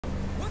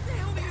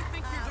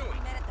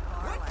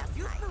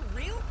You for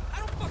real? I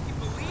don't fucking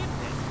believe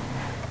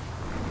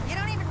this. You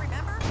don't even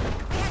remember?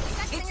 We had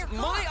sex in your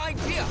car. It's my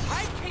idea.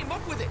 I came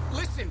up with it.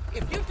 Listen,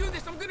 if you do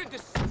this, I'm gonna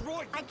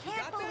destroy you. I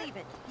can't believe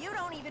it. You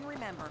don't even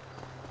remember.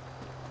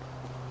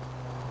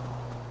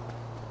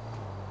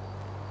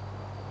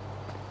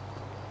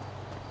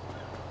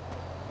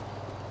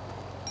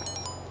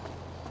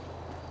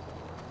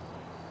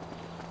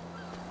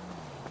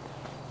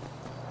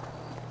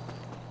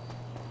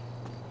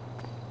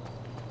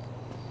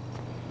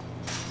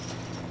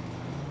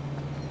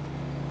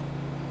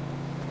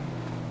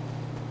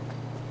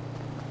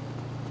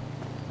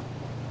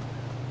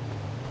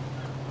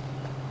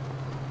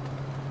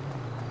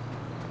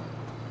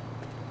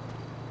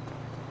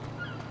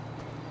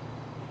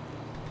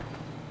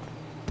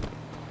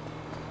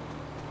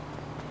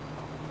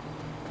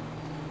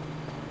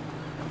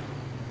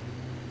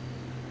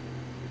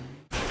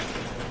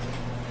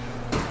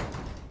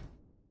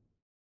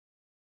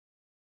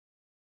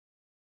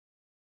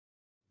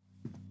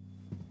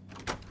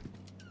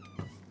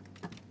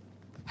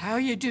 How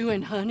you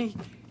doing, honey?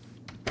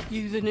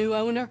 You the new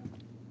owner?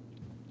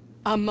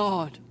 I'm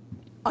Maud.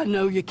 I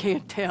know you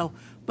can't tell,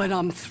 but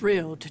I'm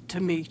thrilled to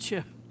meet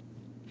you.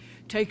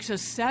 Takes a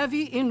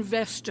savvy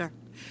investor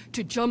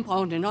to jump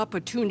on an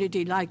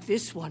opportunity like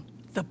this one.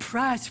 The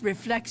price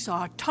reflects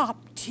our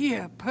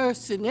top-tier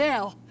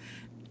personnel.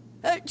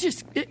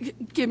 Just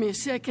give me a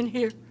second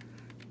here.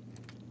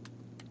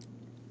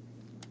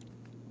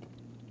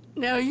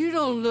 Now, you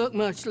don't look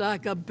much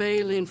like a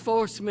bail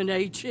enforcement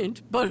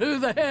agent, but who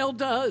the hell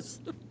does?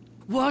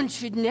 One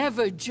should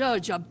never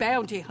judge a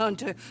bounty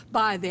hunter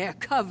by their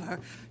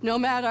cover, no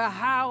matter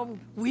how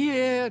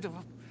weird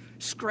or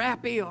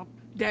scrappy or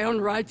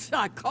downright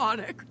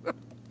psychotic.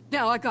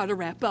 Now, I gotta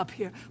wrap up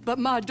here, but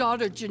my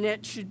daughter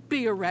Jeanette should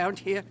be around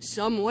here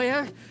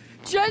somewhere.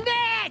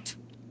 Jeanette!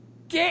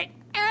 Get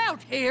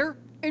out here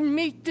and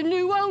meet the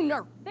new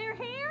owner. They're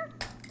here?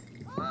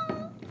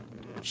 Oh.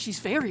 She's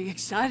very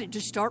excited to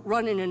start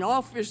running an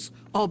office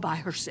all by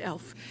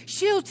herself.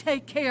 She'll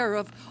take care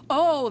of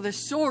all the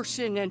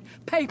sourcing and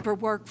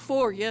paperwork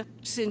for you,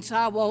 since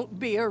I won't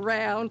be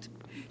around.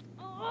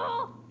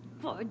 Oh,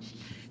 fudge.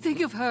 Think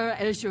of her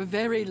as your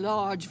very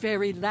large,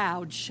 very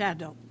loud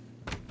shadow.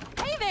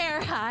 Hey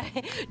there, hi.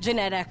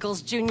 Jeanette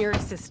Eccles, junior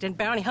assistant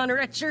bounty hunter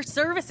at your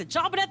service and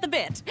chomping at the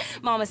bit.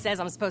 Mama says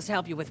I'm supposed to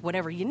help you with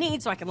whatever you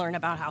need so I can learn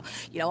about how,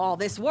 all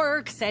this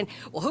works. And,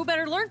 well, who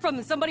better learn from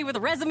than somebody with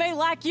a resume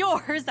like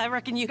yours? I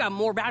reckon you got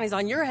more bounties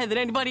on your head than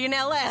anybody in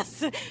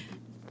LS.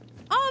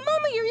 Oh,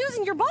 Mama, you're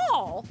using your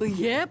ball.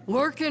 Yep,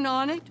 working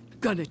on it.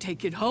 Gonna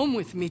take it home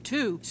with me,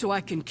 too, so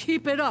I can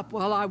keep it up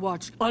while I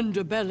watch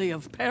Underbelly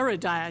of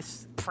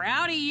Paradise.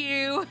 Proud of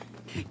you.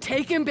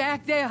 Take him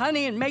back there,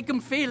 honey, and make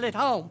him feel at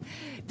home.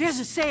 There's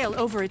a sale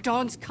over at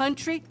Dawn's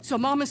Country, so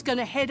Mama's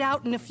gonna head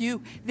out in a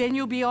few, then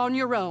you'll be on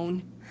your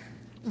own.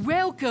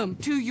 Welcome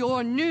to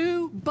your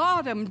new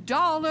bottom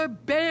dollar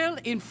bail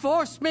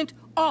enforcement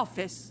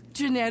office.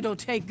 Jeanette'll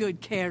take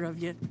good care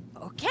of you.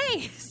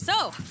 Okay,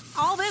 so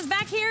all this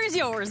back here is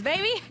yours,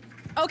 baby.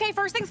 Okay,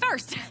 first things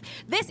first.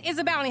 This is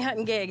a bounty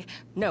hunting gig.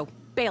 No,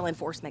 bail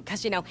enforcement,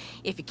 because,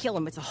 if you kill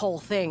him, it's a whole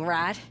thing,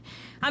 right?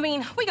 I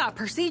mean, we got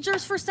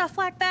procedures for stuff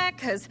like that,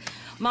 because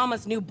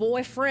Mama's new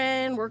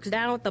boyfriend works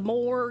down at the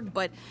morgue,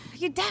 but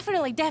you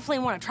definitely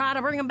want to try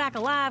to bring him back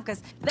alive,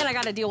 because then I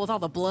got to deal with all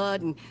the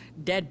blood and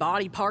dead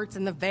body parts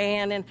in the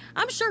van, and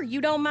I'm sure you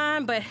don't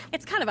mind, but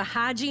it's kind of a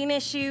hygiene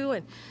issue,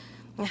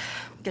 and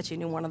get you a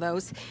new one of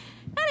those.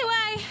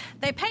 Anyway,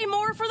 they pay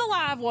more for the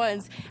live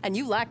ones, and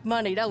you like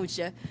money, don't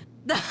you?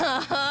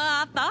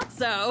 I thought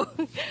so.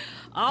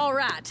 All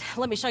right,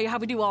 let me show you how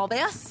we do all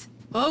this.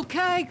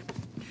 Okay,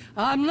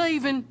 I'm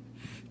leaving.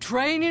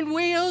 Training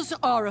wheels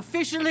are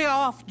officially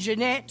off,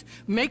 Jeanette.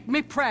 Make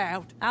me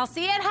proud. I'll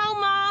see you at home,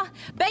 Ma.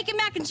 Bacon,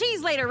 mac, and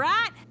cheese later,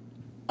 right?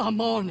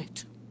 I'm on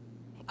it.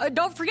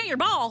 Don't forget your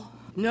ball.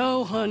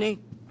 No, honey.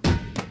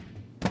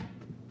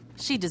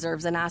 She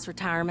deserves a nice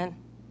retirement.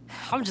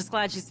 I'm just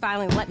glad she's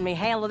finally letting me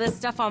handle this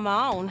stuff on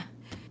my own.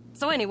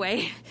 So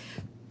anyway,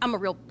 I'm a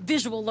real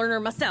visual learner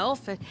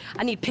myself.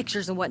 I need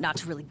pictures and whatnot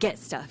to really get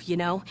stuff,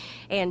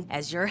 And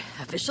as your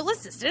official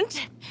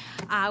assistant,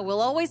 I will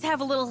always have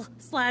a little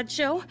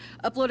slideshow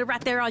uploaded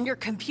right there on your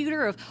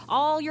computer of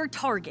all your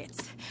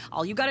targets.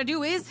 All you gotta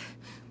do is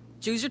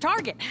choose your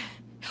target.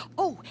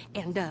 Oh,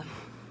 and, I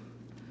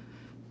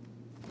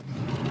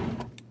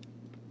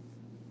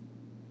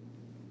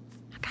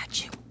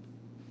got you.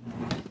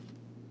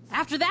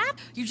 After that,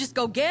 you just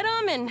go get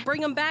them and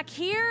bring them back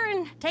here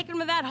and take them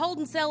to that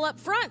holding cell up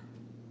front.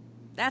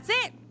 That's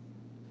it.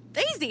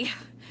 Easy.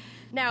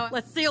 Now,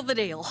 let's seal the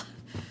deal.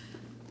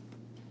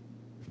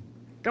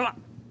 Come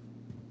on.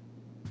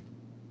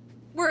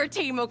 We're a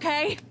team,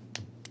 okay?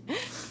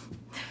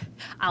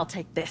 I'll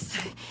take this.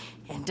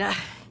 And,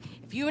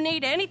 if you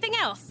need anything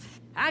else,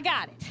 I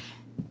got it.